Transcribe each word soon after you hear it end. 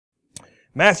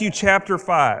Matthew chapter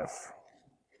 5.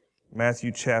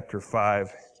 Matthew chapter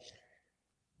 5,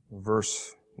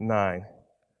 verse 9.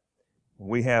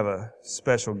 We have a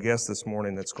special guest this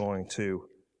morning that's going to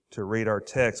read our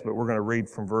text, but we're going to read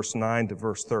from verse 9 to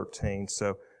verse 13.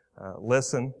 So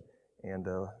listen and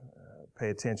pay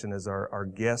attention as our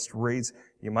guest reads.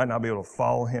 You might not be able to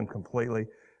follow him completely,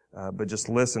 but just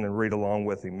listen and read along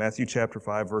with him. Matthew chapter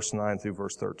 5, verse 9 through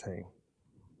verse 13.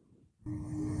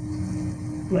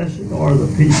 Blessed are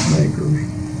the peacemakers,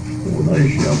 for they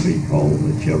shall be called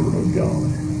the children of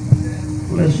God.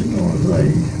 Blessed are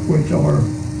they which are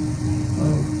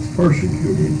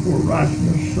persecuted for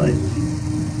righteousness' sake,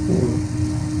 for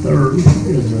theirs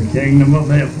is the kingdom of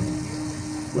heaven.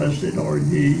 Blessed are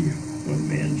ye when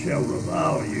men shall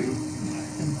revile you,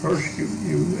 and persecute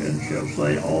you, and shall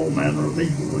say all manner of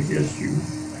evil against you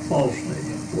falsely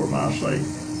for my sake.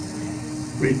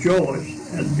 Rejoice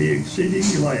and be exceeding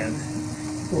glad,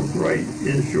 for great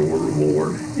is your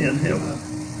reward in heaven.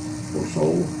 For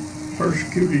so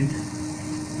persecuted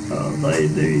they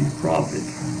the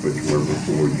prophets which were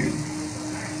before you.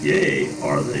 Ye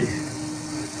are the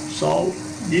salt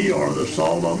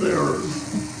of the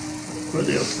earth. But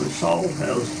if the salt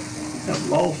have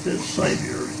lost its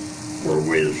Savior,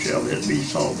 wherewith shall it be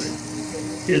salted?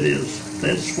 It is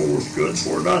thenceforth good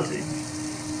for nothing,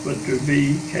 but to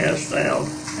be cast out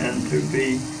and to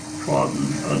be trodden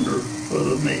under foot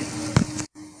of men.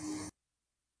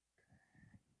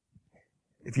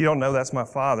 If you don't know, that's my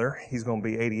father. He's going to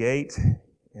be 88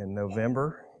 in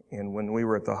November. And when we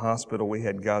were at the hospital, we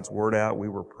had God's Word out. We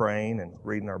were praying and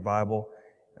reading our Bible.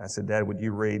 I said, Dad, would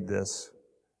you read this?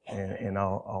 And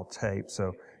I'll tape.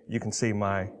 So you can see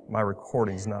my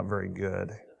recording's not very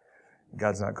good.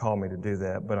 God's not called me to do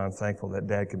that, but I'm thankful that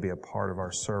Dad could be a part of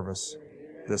our service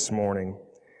this morning.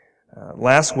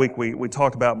 Last week we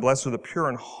talked about blessed are the pure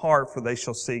in heart, for they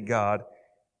shall see God.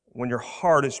 When your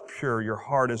heart is pure, your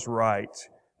heart is right.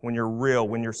 When you're real,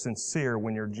 when you're sincere,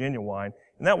 when you're genuine.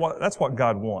 And that's what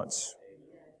God wants.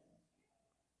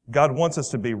 God wants us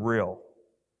to be real.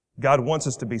 God wants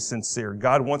us to be sincere.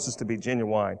 God wants us to be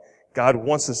genuine. God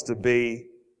wants us to be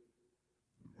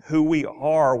who we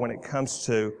are when it comes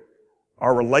to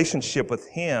our relationship with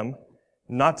Him,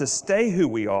 not to stay who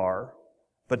we are,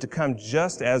 but to come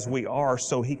just as we are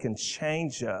so He can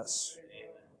change us.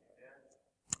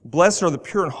 Blessed are the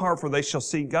pure in heart, for they shall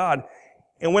see God.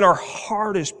 And when our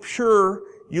heart is pure,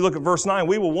 you look at verse 9,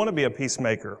 we will want to be a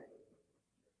peacemaker.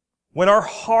 When our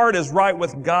heart is right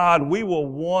with God, we will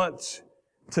want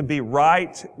to be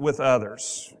right with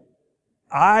others.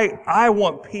 I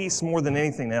want peace more than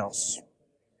anything else.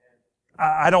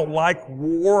 I don't like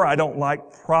war. I don't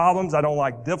like problems. I don't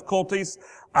like difficulties.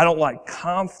 I don't like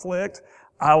conflict.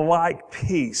 I like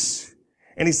peace.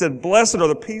 And he said, blessed are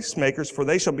the peacemakers, for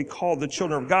they shall be called the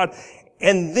children of God.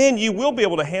 And then you will be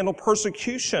able to handle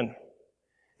persecution.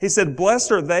 He said,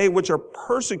 blessed are they which are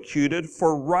persecuted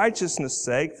for righteousness'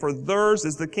 sake, for theirs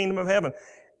is the kingdom of heaven.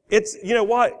 It's, you know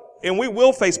what? And we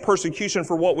will face persecution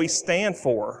for what we stand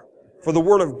for the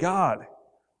Word of God.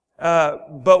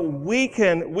 But we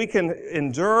can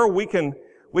endure, we can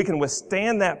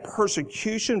withstand that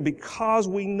persecution because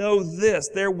we know this.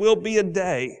 There will be a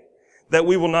day that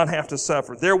we will not have to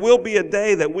suffer. There will be a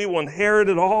day that we will inherit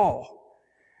it all.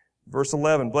 Verse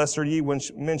 11, blessed are ye when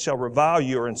men shall revile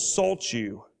you or insult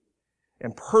you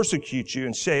and persecute you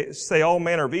and say all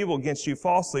manner of evil against you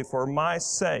falsely for my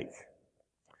sake.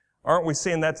 Aren't we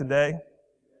seeing that today?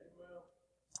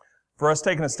 For us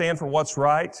taking a stand for what's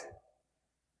right,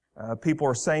 people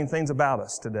are saying things about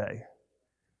us today,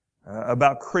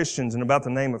 about Christians and about the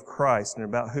name of Christ and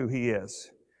about who He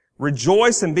is.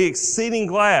 Rejoice and be exceeding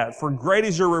glad, for great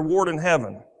is your reward in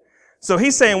heaven. So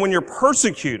he's saying when you're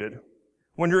persecuted,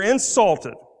 when you're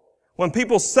insulted, when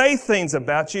people say things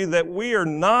about you, that we are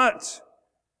not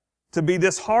to be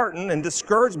disheartened and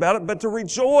discouraged about it, but to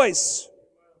rejoice.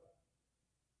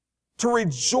 To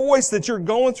rejoice that you're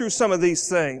going through some of these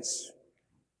things.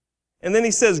 And then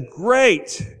he says,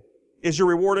 great is your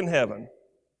reward in heaven.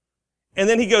 And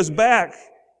then he goes back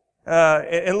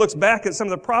and looks back at some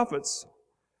of the prophets.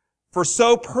 For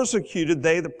so persecuted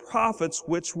they the prophets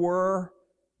which were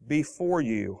before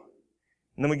you.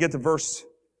 And then we get to verse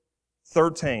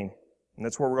 13. And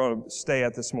that's where we're going to stay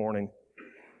at this morning.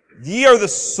 Ye are the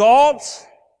salt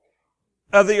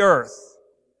of the earth.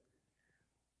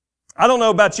 I don't know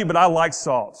about you, but I like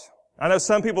salt. I know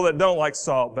some people that don't like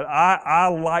salt, but I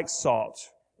like salt.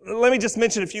 Let me just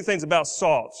mention a few things about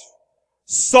salt.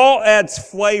 Salt adds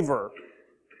flavor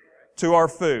to our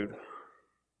food.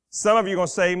 Some of you are going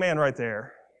to say amen right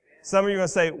there. Some of you are going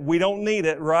to say, we don't need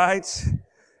it, right?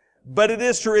 But it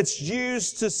is true. It's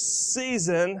used to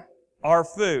season our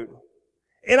food.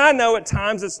 And I know at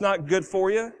times it's not good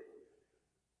for you,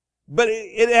 but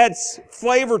it adds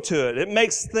flavor to it. It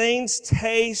makes things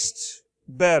taste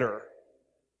better.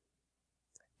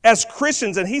 As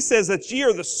Christians, and he says that ye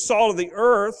are the salt of the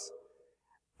earth,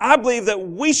 I believe that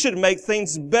we should make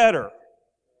things better.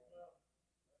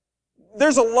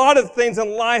 There's a lot of things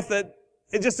in life that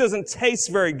it just doesn't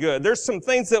taste very good. There's some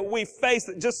things that we face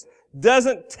that just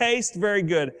doesn't taste very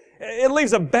good. It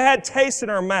leaves a bad taste in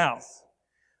our mouth.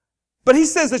 But he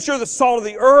says that you're the salt of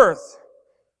the earth.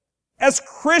 As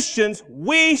Christians,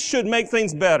 we should make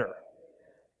things better.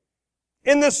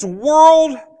 In this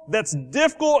world that's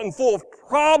difficult and full of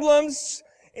problems,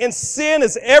 and sin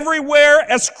is everywhere,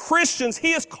 as Christians,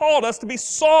 he has called us to be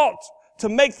salt, to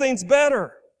make things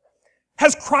better.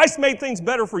 Has Christ made things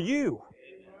better for you?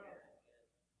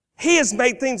 He has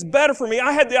made things better for me.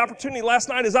 I had the opportunity last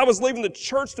night as I was leaving the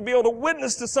church to be able to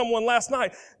witness to someone last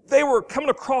night. They were coming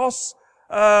across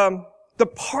the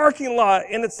parking lot,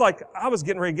 and it's like I was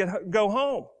getting ready to go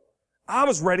home. I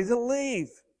was ready to leave.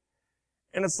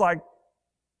 And it's like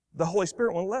the Holy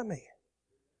Spirit wouldn't let me.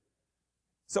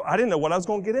 So I didn't know what I was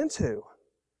going to get into.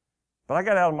 But I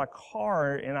got out of my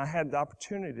car, and I had the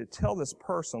opportunity to tell this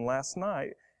person last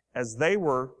night as they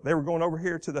were going over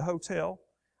here to the hotel.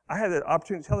 I had the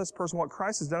opportunity to tell this person what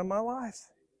Christ has done in my life.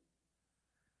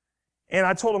 And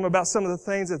I told them about some of the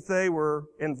things that they were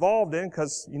involved in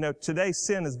because, today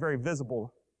sin is very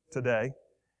visible today.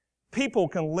 People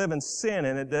can live in sin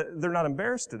and they're not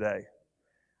embarrassed today.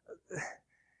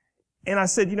 And I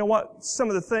said, you know what? Some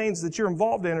of the things that you're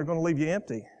involved in are going to leave you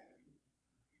empty.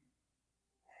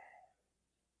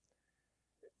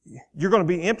 You're going to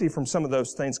be empty from some of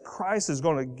those things. Christ is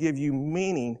going to give you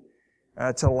meaning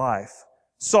to life.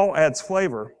 Salt adds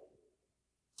flavor.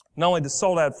 Not only does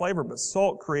salt add flavor, but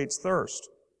salt creates thirst.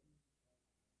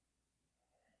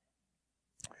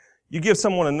 You give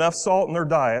someone enough salt in their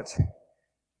diet,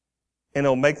 and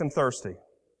it'll make them thirsty.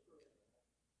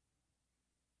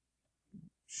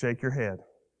 Shake your head.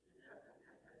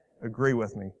 Agree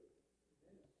with me.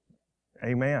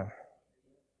 Amen.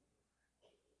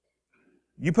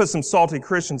 You put some salty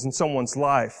Christians in someone's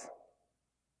life,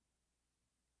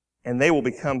 and they will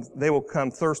become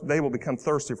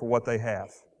thirsty for what they have.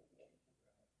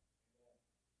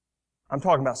 I'm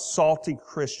talking about salty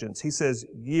Christians. He says,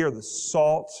 ye are the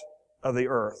salt of the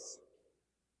earth.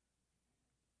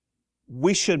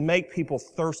 We should make people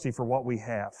thirsty for what we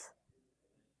have.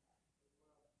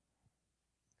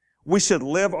 We should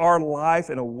live our life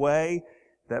in a way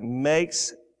that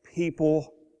makes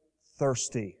people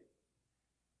thirsty.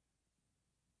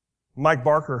 Mike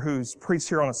Barker, who's preached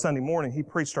here on a Sunday morning, he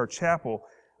preached our chapel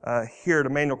here at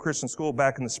Emmanuel Christian School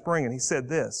back in the spring, and he said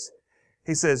this.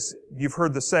 He says, you've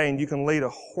heard the saying, you can lead a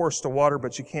horse to water,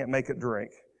 but you can't make it drink.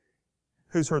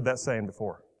 Who's heard that saying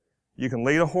before? You can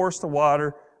lead a horse to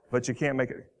water, but you can't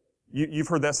make it. You've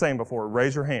heard that saying before.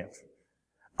 Raise your hand.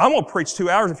 I'm going to preach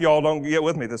 2 hours if y'all don't get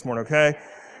with me this morning, okay?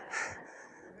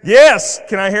 Yes!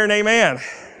 Can I hear an amen?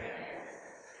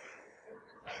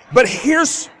 But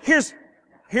here's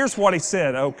what he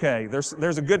said. Okay,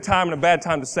 there's a good time and a bad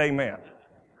time to say amen.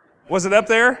 Was it up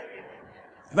there?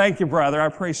 Thank you, brother. I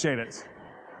appreciate it.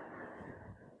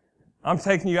 I'm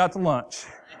taking you out to lunch.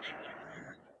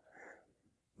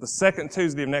 The second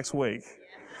Tuesday of next week.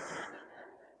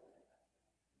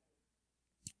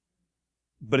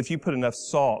 But if you put enough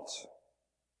salt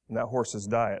in that horse's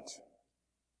diet,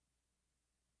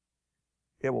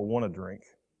 it will want to drink.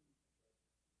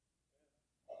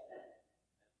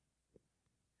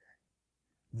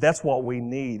 That's what we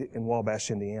need in Wabash,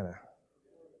 Indiana.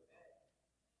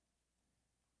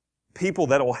 People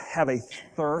that will have a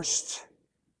thirst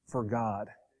for God.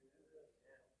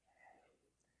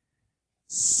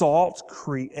 Salt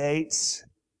creates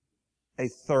a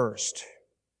thirst.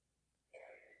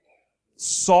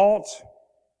 Salt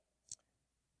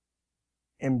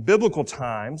in biblical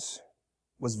times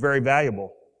was very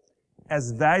valuable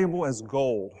as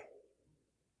gold.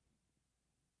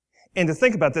 And to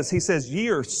think about this, he says, ye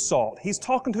are salt. He's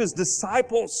talking to his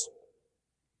disciples.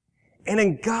 And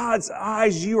in God's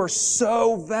eyes, you are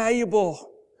so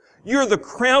valuable. You're the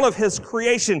crown of his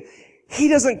creation. He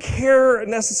doesn't care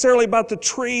necessarily about the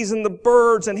trees and the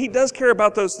birds, and he does care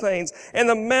about those things, and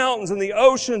the mountains and the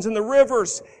oceans and the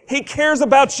rivers. He cares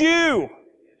about you.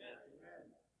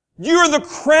 You're the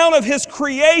crown of his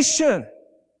creation.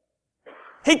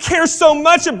 He cares so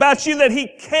much about you that he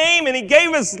came and he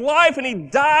gave his life and he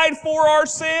died for our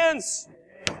sins.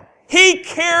 He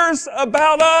cares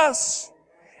about us.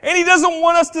 And he doesn't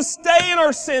want us to stay in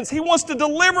our sins. He wants to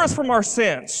deliver us from our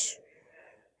sins.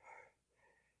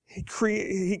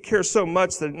 He cares so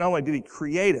much that not only did He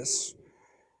create us,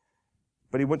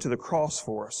 but He went to the cross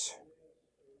for us.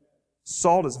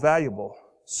 Salt is valuable.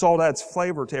 Salt adds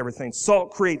flavor to everything.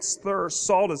 Salt creates thirst.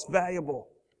 Salt is valuable.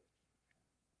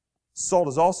 Salt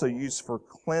is also used for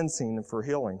cleansing and for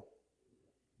healing.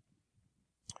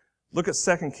 Look at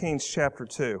 2 Kings chapter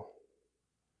 2.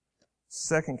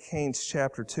 2 Kings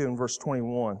chapter 2 and verse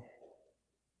 21.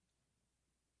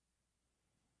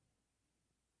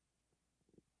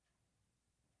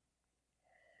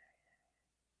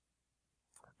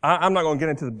 I'm not going to get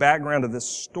into the background of this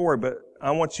story, but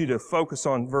I want you to focus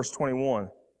on verse 21.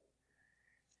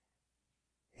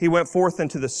 He went forth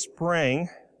into the spring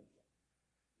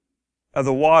of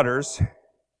the waters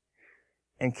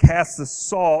and cast the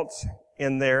salt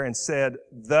in there and said,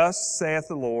 Thus saith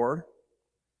the Lord,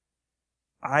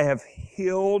 I have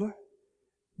healed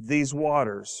these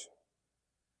waters.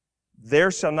 There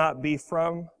shall not be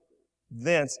from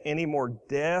thence any more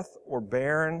death or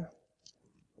barren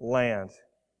land.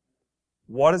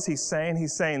 What is he saying?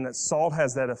 He's saying that salt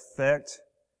has that effect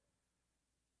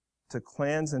to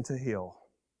cleanse and to heal.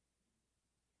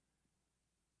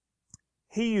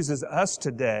 He uses us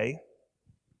today.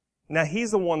 Now,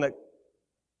 He's the one that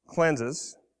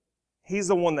cleanses. He's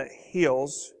the one that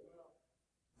heals.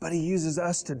 But He uses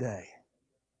us today.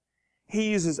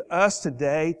 He uses us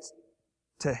today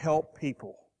to help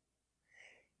people.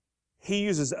 He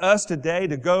uses us today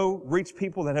to go reach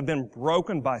people that have been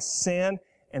broken by sin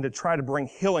and to try to bring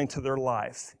healing to their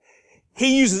life.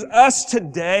 He uses us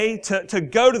today to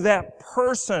go to that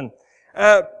person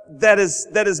that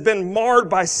has been marred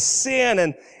by sin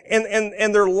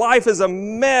and their life is a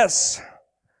mess.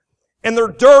 And they're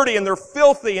dirty and they're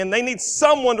filthy and they need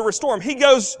someone to restore them.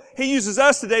 He uses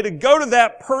us today to go to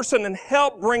that person and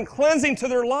help bring cleansing to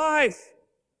their life.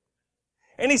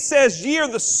 And He says, Ye are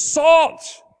the salt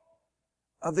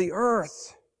of the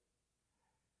earth.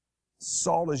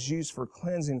 Salt is used for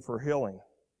cleansing, for healing.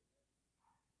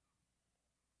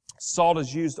 Salt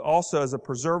is used also as a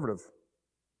preservative.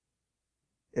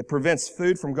 It prevents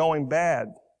food from going bad,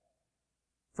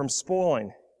 from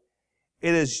spoiling.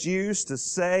 It is used to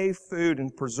save food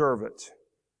and preserve it.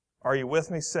 Are you with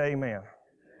me? Say amen.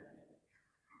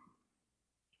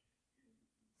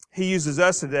 He uses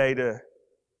us today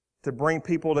to bring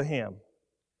people to Him.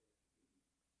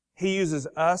 He uses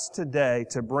us today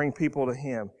to bring people to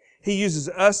Him. He uses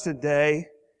us today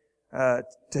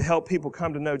to help people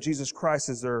come to know Jesus Christ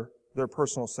as their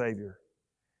personal Savior.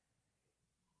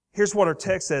 Here's what our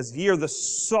text says. Ye are the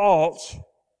salt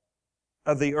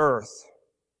of the earth.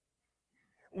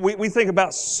 We think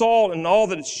about salt and all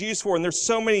that it's used for, and there's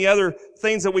so many other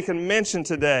things that we can mention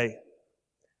today.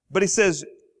 But He says,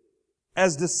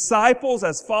 as disciples,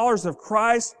 as followers of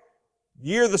Christ,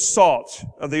 ye are the salt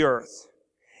of the earth.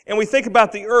 And we think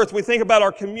about the earth, we think about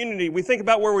our community, we think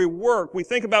about where we work, we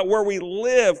think about where we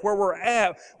live, where we're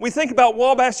at. We think about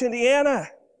Wabash, Indiana.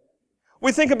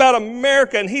 We think about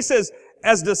America, and He says,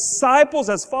 as disciples,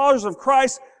 as followers of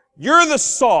Christ, you're the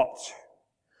salt.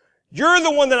 You're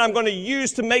the one that I'm going to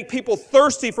use to make people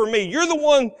thirsty for me. You're the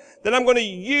one that I'm going to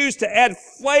use to add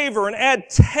flavor and add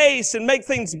taste and make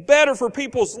things better for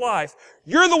people's life.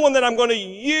 You're the one that I'm going to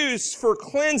use for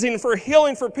cleansing, for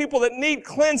healing, for people that need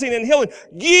cleansing and healing.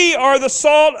 Ye are the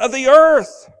salt of the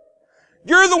earth.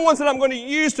 You're the ones that I'm going to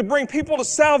use to bring people to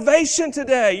salvation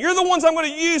today. You're the ones I'm going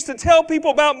to use to tell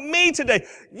people about me today.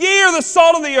 Ye are the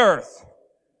salt of the earth.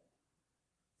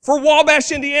 For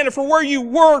Wabash, Indiana, for where you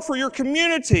work, for your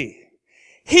community.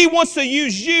 He wants to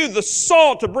use you, the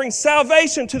salt, to bring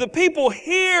salvation to the people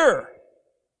here.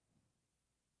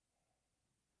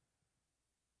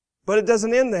 But it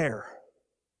doesn't end there.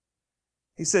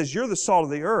 He says, you're the salt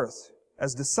of the earth,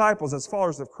 as disciples, as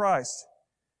followers of Christ.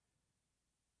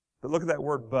 But look at that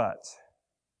word, but.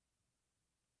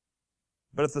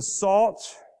 But if the salt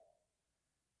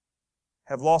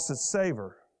have lost its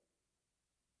savor,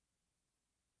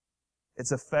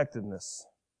 its effectiveness,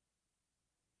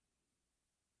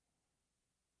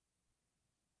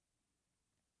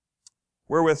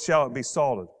 wherewith shall it be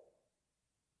salted?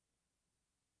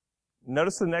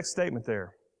 Notice the next statement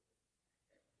there.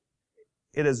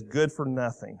 It is good for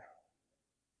nothing,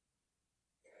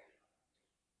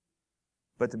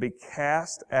 but to be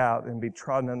cast out and be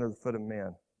trodden under the foot of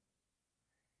men.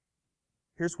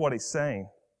 Here's what He's saying.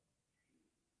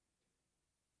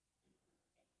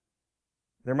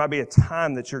 There might be a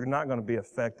time that you're not going to be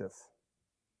effective.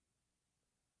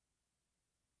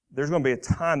 There's going to be a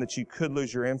time that you could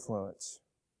lose your influence.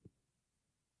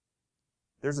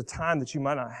 There's a time that you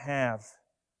might not have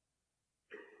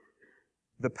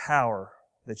the power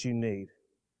that you need.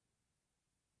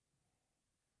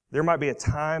 There might be a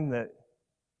time that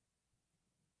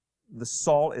the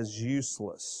salt is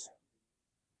useless.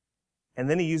 And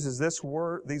then he uses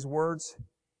these words,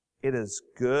 it is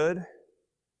good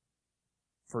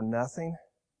for nothing.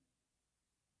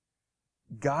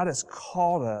 God has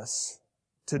called us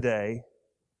today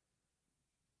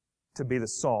to be the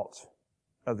salt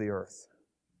of the earth.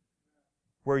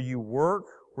 Where you work,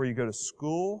 where you go to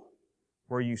school,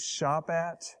 where you shop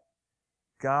at,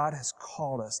 God has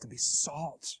called us to be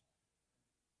salt,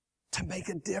 to make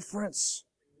a difference.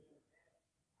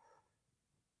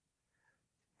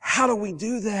 How do we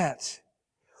do that?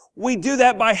 We do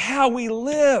that by how we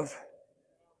live.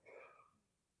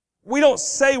 We don't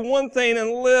say one thing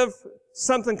and live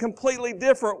something completely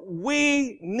different.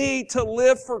 We need to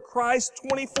live for Christ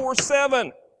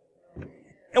 24/7.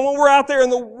 And when we're out there in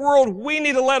the world, we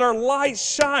need to let our light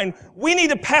shine. We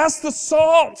need to pass the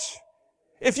salt.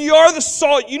 If you are the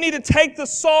salt, you need to take the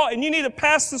salt and you need to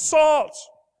pass the salt.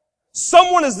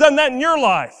 Someone has done that in your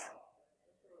life.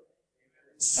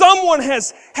 Someone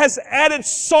has added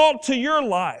salt to your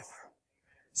life.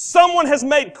 Someone has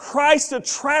made Christ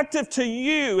attractive to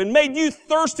you and made you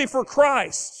thirsty for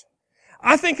Christ.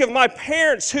 I think of my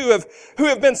parents who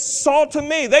have been salt to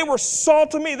me. They were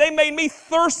salt to me. They made me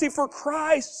thirsty for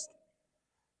Christ.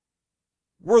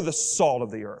 We're the salt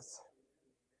of the earth.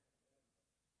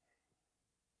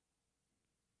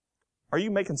 Are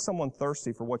you making someone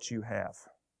thirsty for what you have?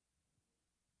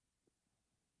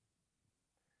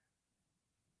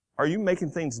 Are you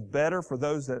making things better for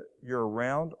those that you're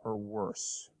around or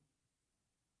worse?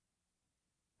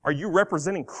 Are you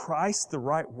representing Christ the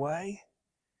right way?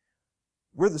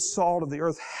 We're the salt of the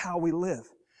earth, how we live.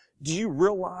 Do you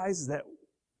realize that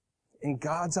in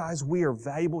God's eyes we are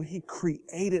valuable? He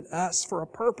created us for a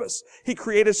purpose. He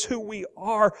created us who we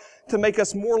are to make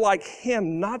us more like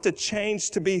Him, not to change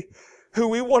to be who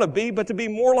we want to be, but to be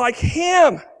more like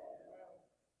Him.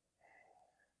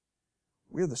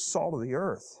 We're the salt of the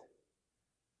earth.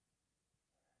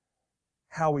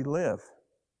 How we live.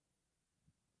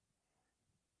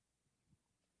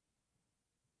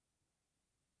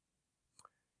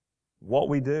 What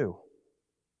we do.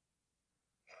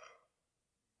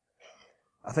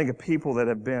 I think of people that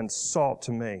have been salt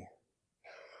to me.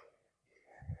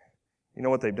 You know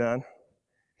what they've done?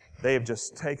 They have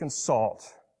just taken salt,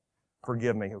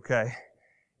 forgive me, okay?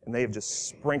 And they have just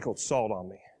sprinkled salt on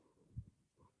me.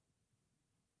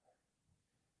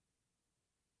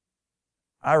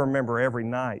 I remember every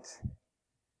night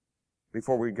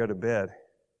before we would go to bed,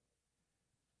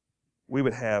 we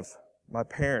would have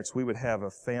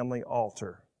a family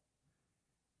altar.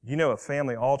 You know a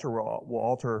family altar will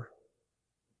alter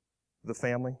the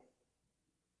family?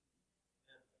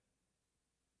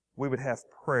 We would have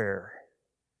prayer.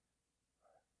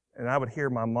 And I would hear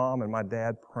my mom and my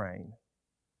dad praying.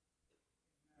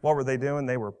 What were they doing?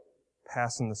 They were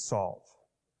passing the salt.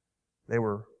 They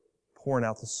were pouring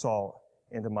out the salt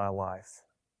into my life.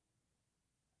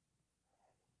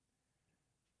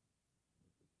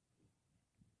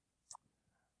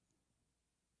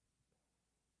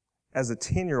 As a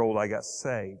 10-year-old, I got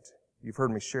saved. You've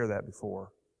heard me share that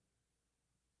before.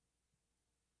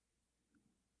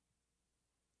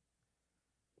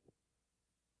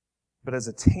 But as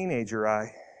a teenager,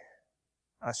 I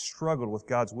struggled with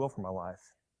God's will for my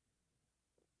life.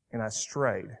 And I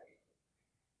strayed.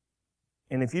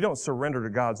 And if you don't surrender to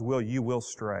God's will, you will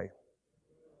stray.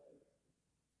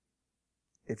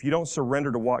 If you don't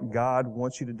surrender to what God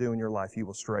wants you to do in your life, you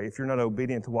will stray. If you're not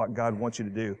obedient to what God wants you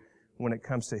to do when it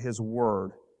comes to His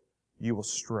Word, you will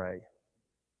stray.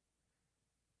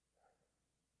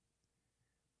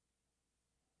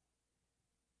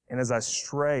 And as I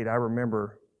strayed, I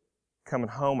remember coming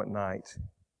home at night.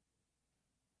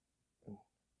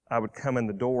 I would come in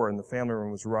the door and the family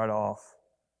room was right off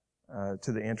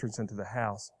to the entrance into the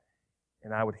house.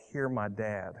 And I would hear my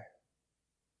dad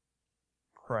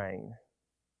praying.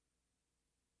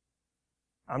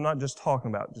 I'm not just talking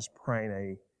about just praying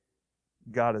a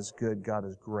God is good, God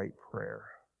is great prayer.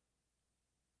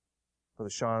 Brother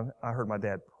Sean, I heard my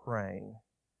dad praying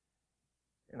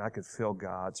and I could feel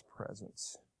God's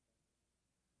presence.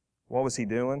 What was he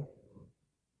doing?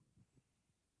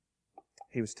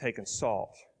 He was taking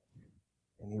salt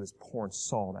and he was pouring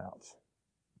salt out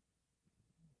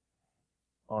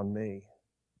on me,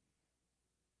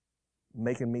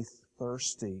 making me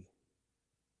thirsty,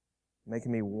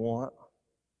 making me want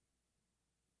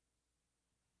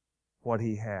what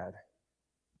he had.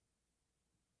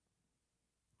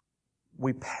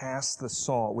 We pass the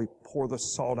salt, we pour the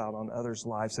salt out on others'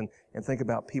 lives, and think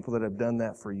about people that have done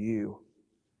that for you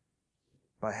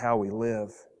by how we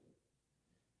live,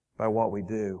 by what we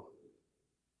do.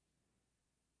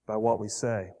 by what we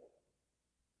say.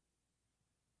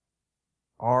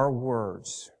 Our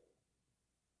words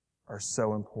are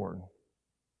so important.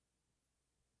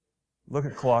 Look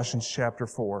at Colossians chapter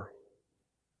 4.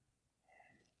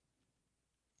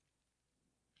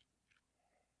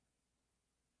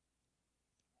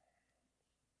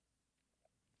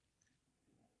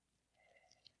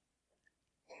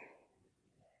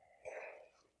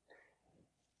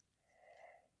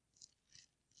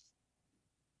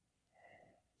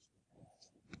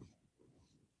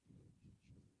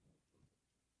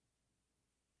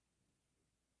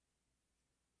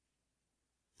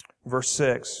 Verse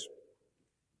 6.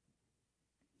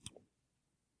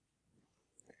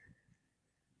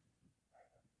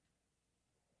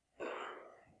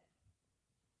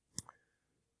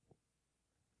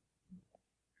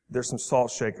 There's some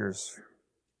salt shakers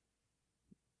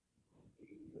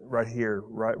right here,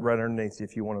 right underneath you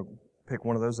if you want to pick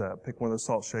one of those up. Pick one of those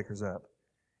salt shakers up.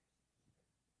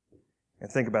 And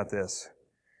think about this.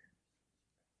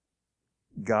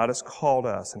 God has called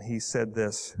us, and He said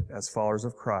this as followers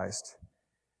of Christ,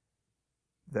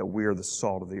 that we are the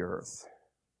salt of the earth.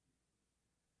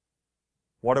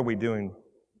 What are we doing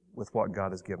with what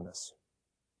God has given us?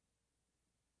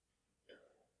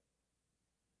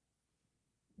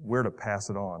 We're to pass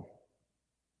it on.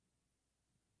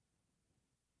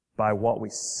 By what we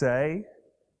say,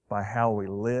 by how we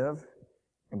live,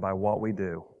 and by what we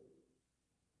do.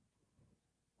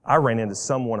 I ran into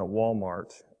someone at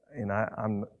Walmart, and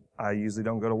I usually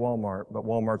don't go to Walmart, but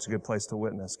Walmart's a good place to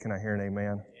witness. Can I hear an amen?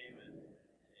 Amen.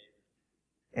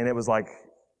 And it was like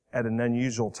at an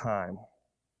unusual time.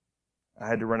 I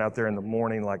had to run out there in the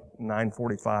morning, like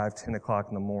 9:45, 10 o'clock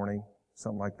in the morning,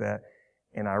 something like that.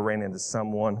 And I ran into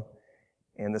someone,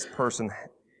 and this person,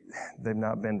 they've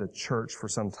not been to church for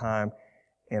some time.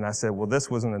 And I said, well, this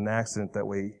wasn't an accident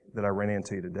that I ran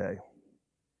into you today.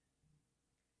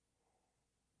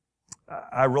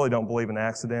 I really don't believe in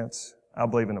accidents. I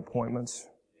believe in appointments.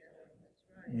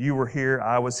 You were here,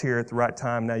 I was here at the right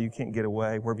time, now you can't get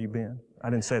away. Where have you been? I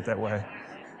didn't say it that way.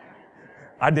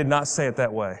 I did not say it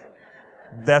that way.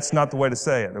 That's not the way to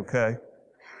say it, okay?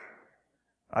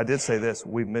 I did say this,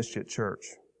 we've missed you at church.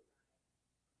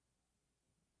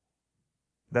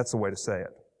 That's the way to say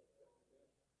it.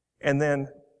 And then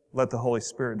let the Holy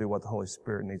Spirit do what the Holy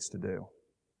Spirit needs to do.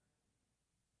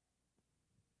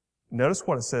 Notice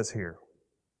what it says here.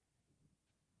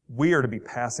 We are to be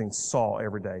passing salt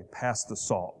every day. Pass the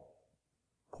salt.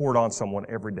 Pour it on someone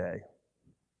every day.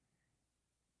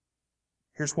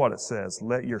 Here's what it says.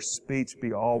 Let your speech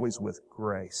be always with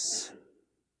grace.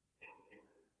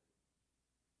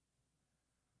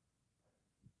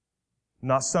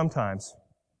 Not sometimes.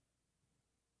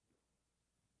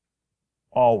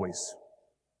 Always.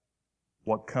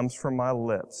 What comes from my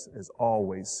lips is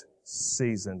always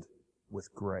seasoned with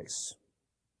grace.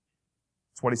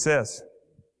 That's what he says.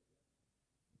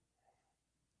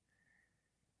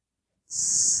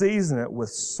 Season it with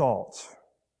salt.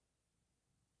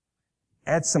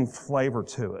 Add some flavor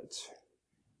to it.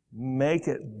 Make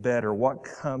it better. What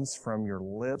comes from your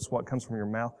lips, what comes from your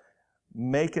mouth,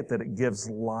 make it that it gives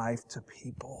life to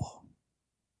people.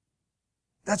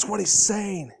 That's what he's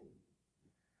saying.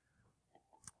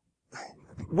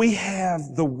 We have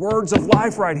the words of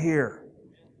life right here.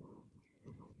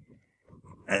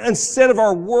 Instead of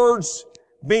our words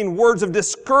being words of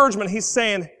discouragement, he's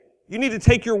saying, you need to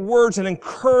take your words and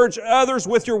encourage others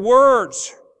with your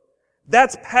words.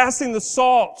 That's passing the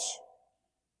salt.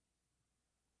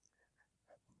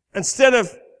 Instead of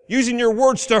using your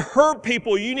words to hurt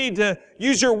people, you need to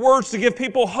use your words to give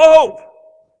people hope.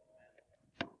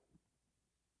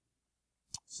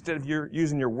 Instead of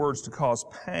using your words to cause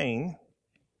pain,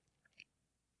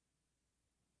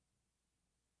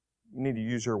 you need to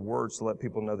use your words to let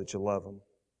people know that you love them.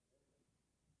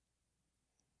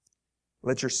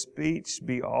 Let your speech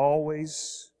be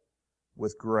always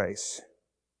with grace,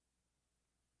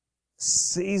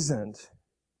 seasoned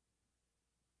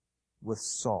with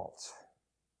salt.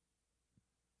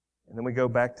 And then we go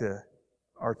back to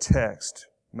our text,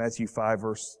 Matthew 5,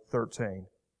 verse 13.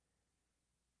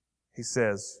 He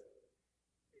says,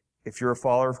 if you're a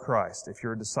follower of Christ, if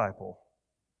you're a disciple,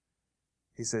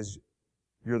 he says,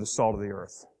 you're the salt of the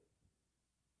earth.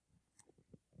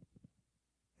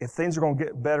 If things are going to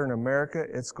get better in America,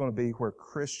 it's going to be where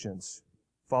Christians,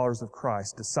 followers of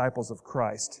Christ, disciples of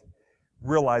Christ,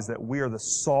 realize that we are the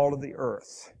salt of the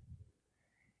earth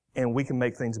and we can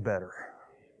make things better.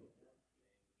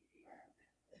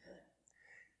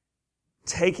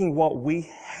 Taking what we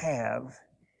have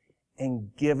and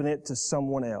giving it to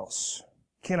someone else.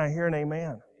 Can I hear an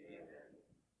amen?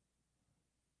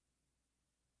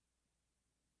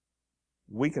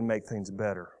 we can make things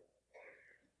better.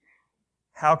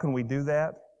 How can we do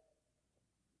that?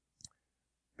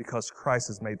 Because Christ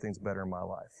has made things better in my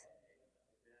life.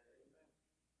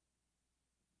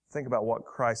 Think about what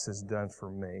Christ has done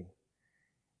for me.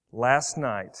 Last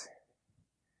night,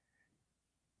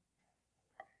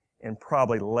 in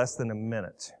probably less than a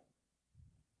minute,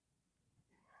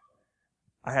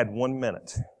 I had 1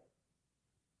 minute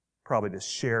probably to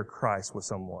share Christ with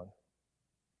someone.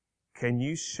 Can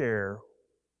you share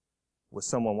with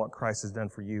someone what Christ has done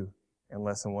for you in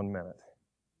less than 1 minute?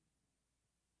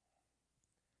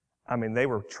 I mean, they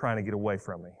were trying to get away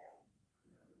from me.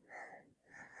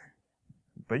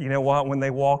 But you know what? When they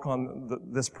walk on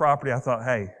this property, I thought,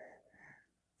 hey,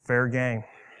 fair game.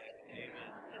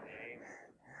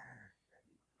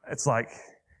 It's like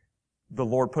the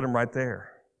Lord put them right there.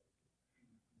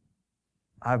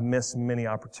 I've missed many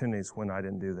opportunities when I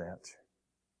didn't do that.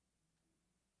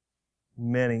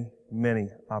 Many, many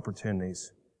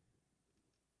opportunities.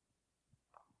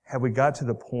 Have we got to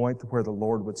the point where the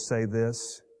Lord would say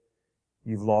this?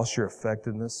 You've lost your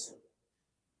effectiveness.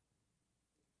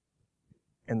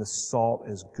 And the salt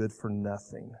is good for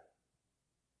nothing.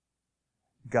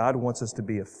 God wants us to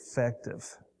be effective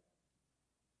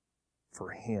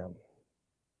for Him.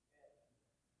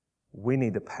 We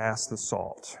need to pass the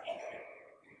salt.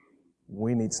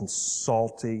 We need some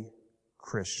salty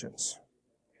Christians.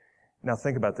 Now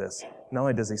think about this. Not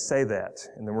only does He say that,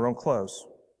 and then we're going to close.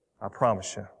 I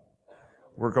promise you.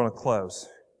 We're going to close.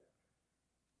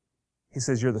 He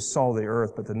says you're the salt of the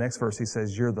earth, but the next verse He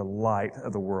says you're the light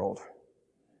of the world.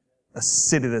 A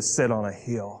city that's set on a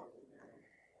hill.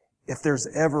 If there's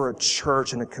ever a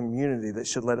church and a community that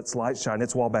should let its light shine,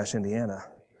 it's Wabash, Indiana.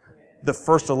 The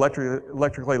first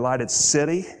electrically lighted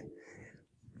city.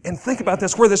 And think about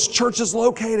this, where this church is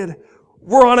located.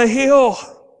 We're on a hill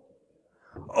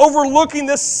overlooking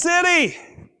this city.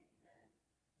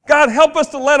 God, help us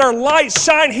to let our light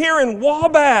shine here in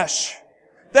Wabash,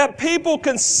 that people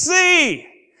can see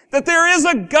that there is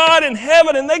a God in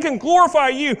heaven and they can glorify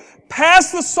You.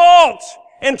 Pass the salt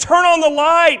and turn on the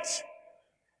light.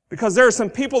 Because there are some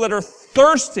people that are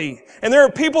thirsty and there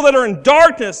are people that are in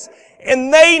darkness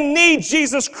and they need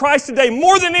Jesus Christ today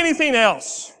more than anything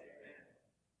else.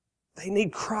 They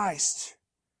need Christ.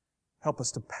 Help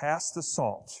us to pass the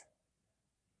salt.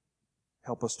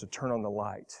 Help us to turn on the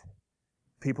light.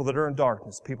 People that are in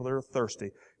darkness, people that are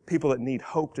thirsty, people that need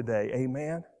hope today.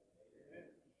 Amen?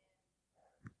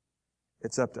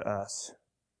 It's up to us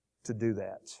to do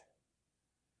that.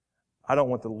 I don't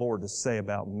want the Lord to say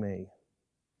about me,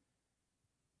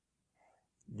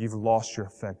 you've lost your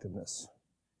effectiveness.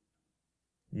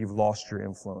 You've lost your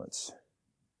influence.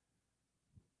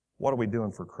 What are we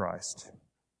doing for Christ?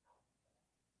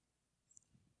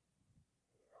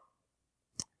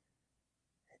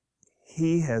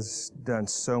 He has done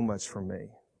so much for me.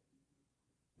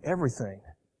 Everything.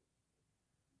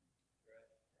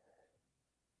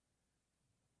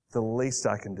 The least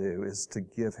I can do is to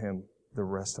give Him the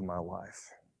rest of my life.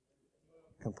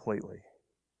 Completely.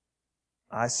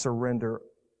 I surrender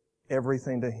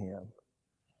everything to Him.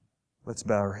 Let's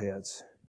bow our heads.